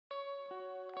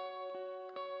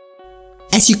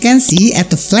As you can see at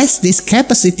the flash disk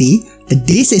capacity, the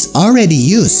disk is already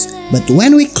used, but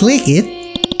when we click it,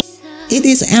 it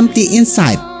is empty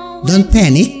inside. Don't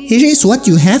panic, here is what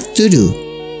you have to do.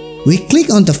 We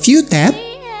click on the View tab,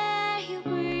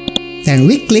 then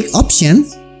we click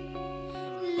Options,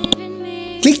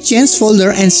 click Change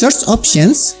Folder and Search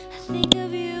Options.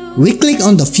 We click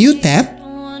on the View tab,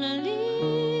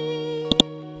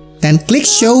 then click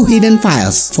Show Hidden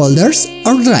Files, Folders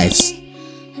or Drives.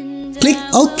 Click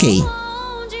OK.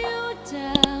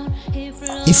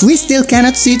 If we still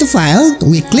cannot see the file,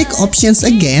 we click Options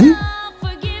again,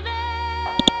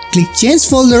 click Change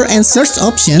Folder and Search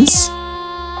Options,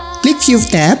 click View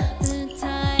tab,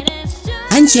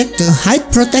 uncheck the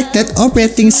Hide Protected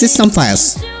Operating System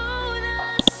Files.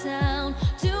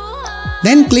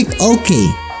 Then click OK.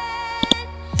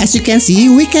 As you can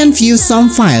see, we can view some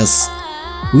files.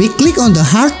 We click on the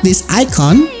hard disk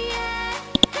icon,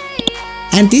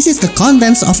 and this is the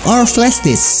contents of our flash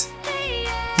disk.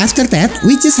 After that,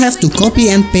 we just have to copy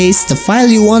and paste the file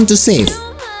you want to save.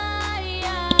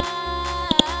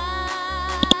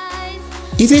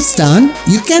 If it's done,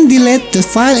 you can delete the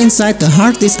file inside the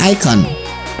hard disk icon.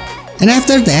 And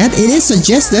after that, it is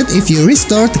suggested if you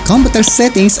restore the computer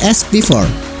settings as before.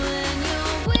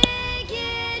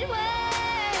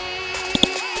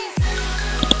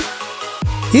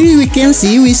 Here we can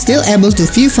see we still able to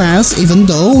view files even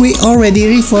though we already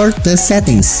restored the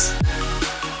settings.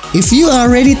 If you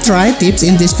already tried tips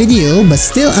in this video but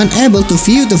still unable to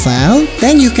view the file,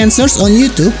 then you can search on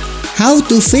YouTube how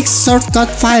to fix shortcut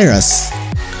virus.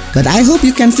 But I hope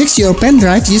you can fix your pen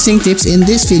drive using tips in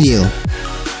this video.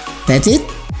 That's it.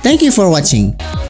 Thank you for watching.